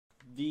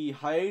The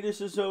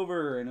hiatus is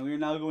over, and we are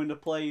now going to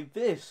play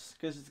this,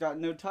 because it's got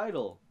no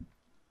title.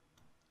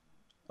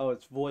 Oh,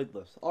 it's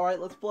Voidless. Alright,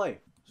 let's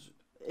play.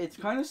 It's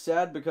kind of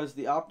sad because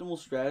the optimal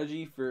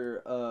strategy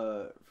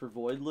for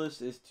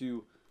Voidless is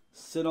to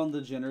sit on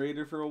the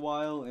generator for a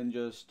while and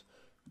just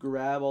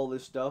grab all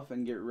this stuff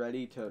and get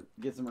ready to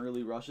get some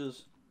early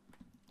rushes.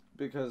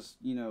 Because,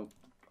 you know,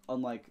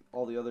 unlike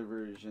all the other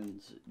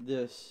versions,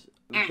 this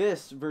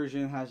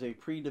version has a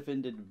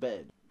pre-defended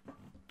bed.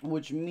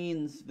 Which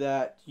means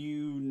that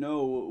you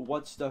know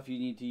what stuff you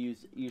need to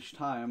use each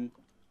time,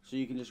 so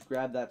you can just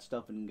grab that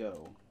stuff and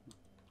go.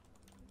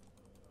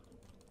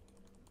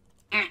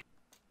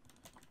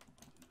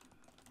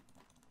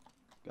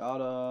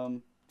 Got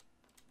him.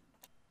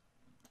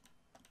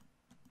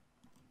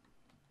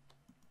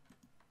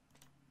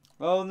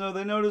 Oh no,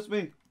 they noticed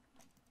me.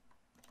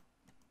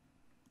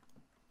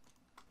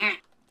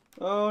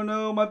 Oh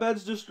no, my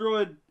bed's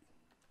destroyed.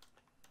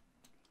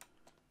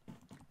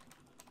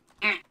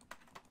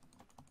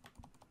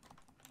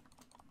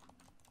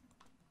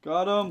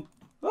 Got him.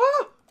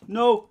 Ah!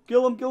 No!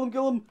 Kill him, kill him,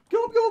 kill him!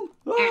 Kill him, kill him!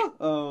 Ah!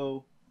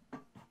 Oh.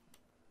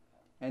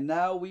 And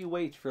now we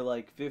wait for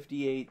like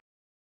 58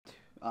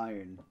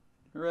 iron.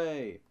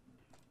 Hooray!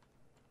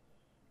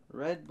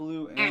 Red,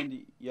 blue,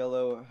 and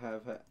yellow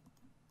have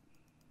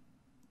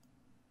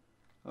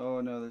Oh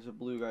no, there's a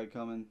blue guy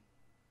coming.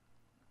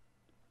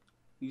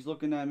 He's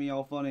looking at me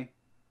all funny.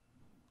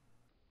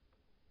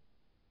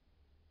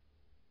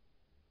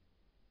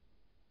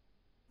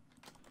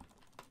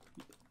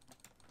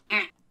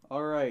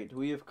 Alright,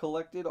 we have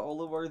collected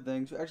all of our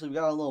things. Actually, we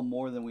got a little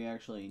more than we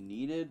actually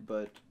needed,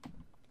 but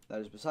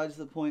that is besides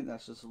the point.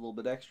 That's just a little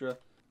bit extra.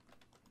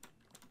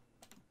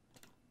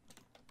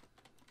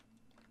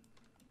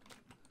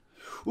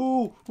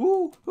 Ooh,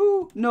 ooh,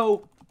 ooh,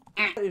 no.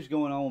 What is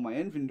going on with my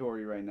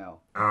inventory right now?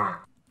 I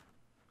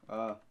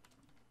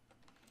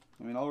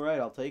mean, alright,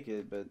 I'll take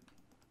it, but...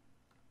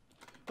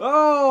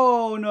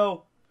 Oh,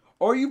 no.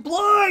 Are you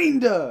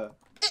blind?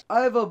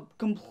 I have a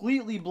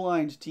completely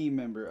blind team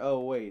member.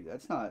 Oh, wait,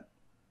 that's not...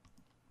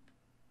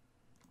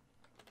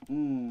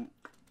 I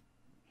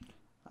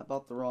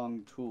bought the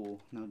wrong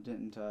tool. No,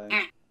 didn't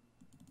I?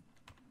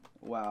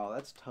 Wow,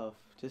 that's tough.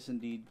 Tis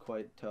indeed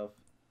quite tough.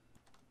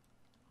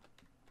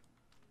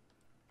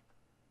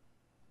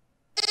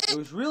 It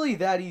was really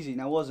that easy,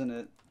 now wasn't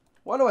it?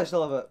 Why do I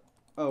still have a...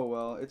 Oh,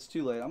 well, it's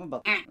too late. I'm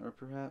about to... Or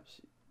perhaps...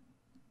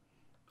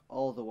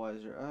 All the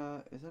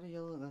wiser. Is that a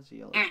yellow? That's a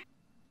yellow.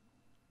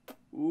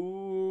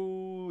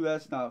 Ooh,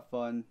 that's not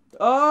fun.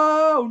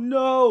 Oh,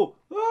 no!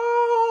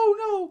 Oh,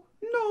 no!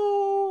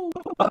 No!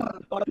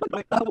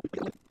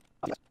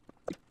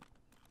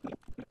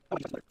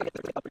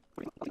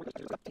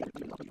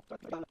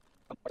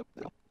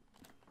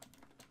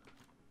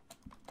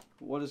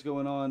 What is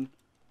going on?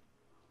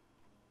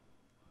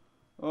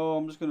 Oh,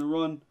 I'm just gonna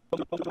run.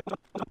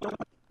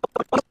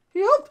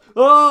 Help!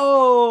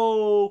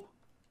 Oh!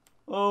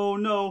 Oh,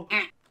 no.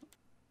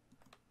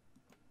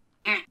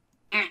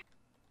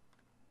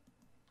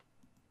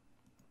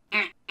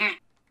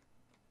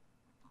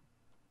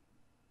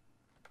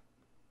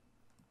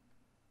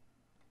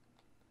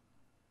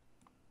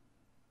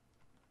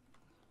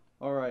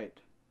 Alright.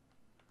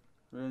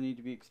 We're gonna need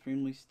to be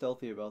extremely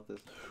stealthy about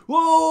this.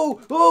 Whoa!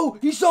 Oh!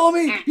 He saw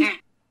me!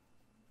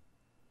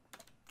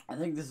 I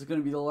think this is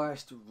gonna be the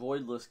last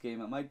Voidless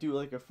game. I might do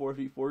like a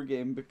 4v4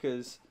 game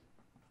because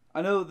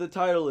I know the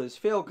title is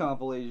Fail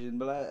Compilation,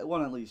 but I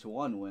want at least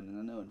one win, and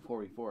I know in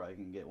 4v4 I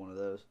can get one of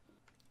those.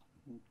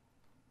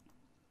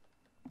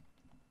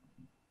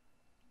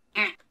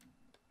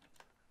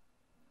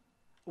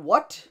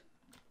 What?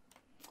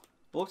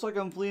 Looks like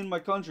I'm fleeing my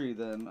country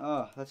then.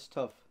 Ah, that's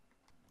tough.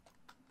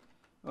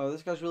 Oh,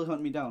 this guy's really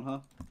hunting me down, huh?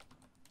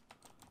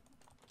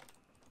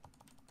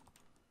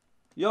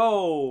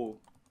 Yo!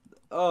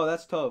 Oh,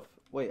 that's tough.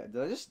 Wait, did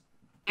I just...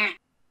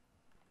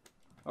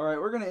 Alright,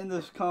 we're gonna end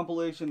this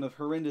compilation of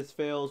horrendous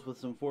fails with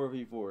some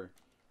 4v4.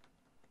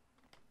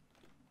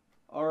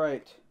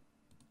 Alright.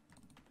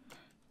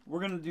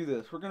 We're gonna do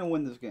this. We're gonna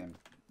win this game.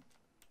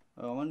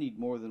 Oh, I'm gonna need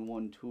more than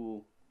one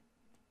tool.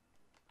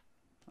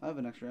 I have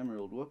an extra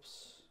emerald.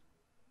 Whoops.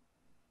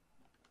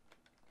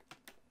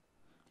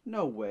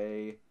 No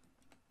way.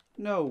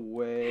 No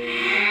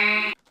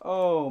way.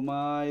 Oh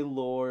my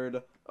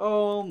lord.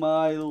 Oh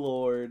my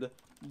lord.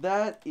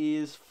 That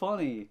is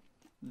funny.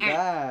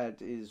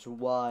 That is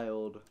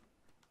wild.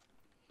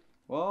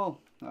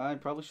 Well, I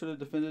probably should have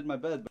defended my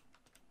bed.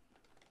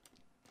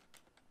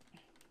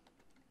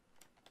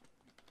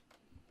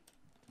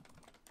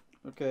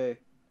 Okay.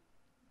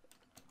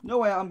 No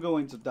way I'm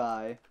going to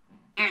die.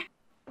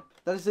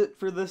 That is it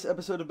for this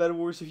episode of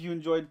Bedwars. If you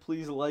enjoyed,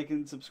 please like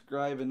and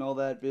subscribe and all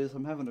that biz.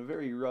 I'm having a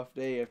very rough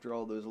day after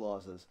all those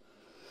losses.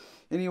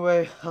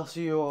 Anyway, I'll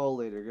see you all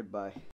later. Goodbye.